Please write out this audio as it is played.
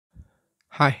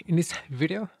Hi, in this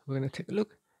video, we're going to take a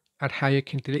look at how you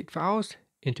can delete files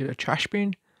into the trash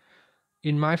bin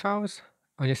in My Files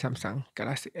on your Samsung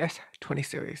Galaxy S20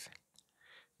 series.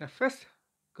 Now first,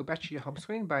 go back to your home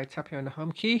screen by tapping on the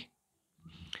home key,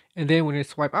 and then when you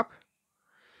swipe up,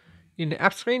 in the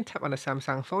app screen, tap on the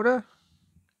Samsung folder.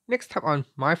 Next, tap on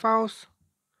My Files,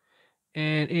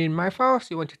 and in My Files,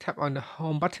 you want to tap on the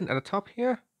home button at the top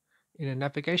here in the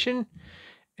navigation,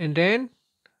 and then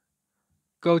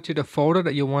go to the folder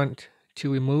that you want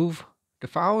to remove the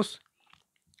files.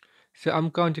 So I'm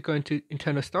going to go into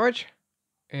internal storage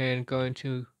and go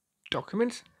into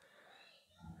documents.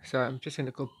 So I'm just going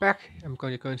to go back. I'm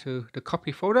going to go into the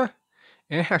copy folder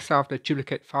and I have some of the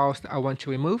duplicate files that I want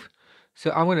to remove. So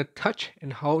I'm going to touch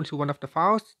and hold to one of the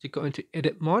files to go into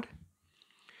edit mode.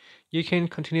 You can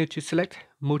continue to select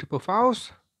multiple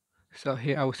files. So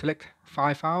here I will select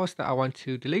 5 files that I want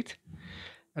to delete.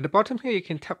 At the bottom here, you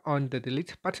can tap on the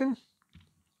delete button.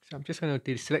 So I'm just going to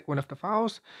deselect one of the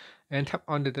files and tap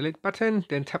on the delete button,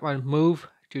 then tap on move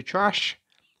to trash,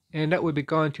 and that will be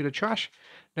going to the trash.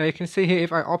 Now you can see here,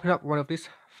 if I open up one of these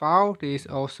files, there is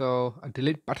also a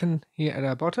delete button here at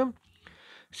the bottom.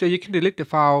 So you can delete the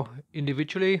file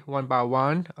individually, one by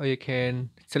one, or you can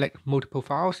select multiple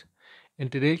files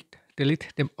and delete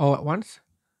them all at once.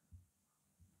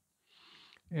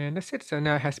 And that's it. So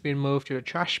now it has been moved to the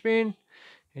trash bin,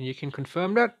 and you can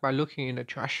confirm that by looking in the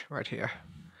trash right here.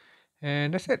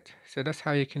 And that's it. So that's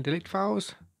how you can delete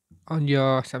files on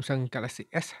your Samsung Galaxy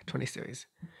S20 series.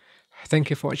 Thank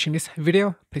you for watching this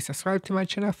video. Please subscribe to my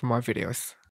channel for more videos.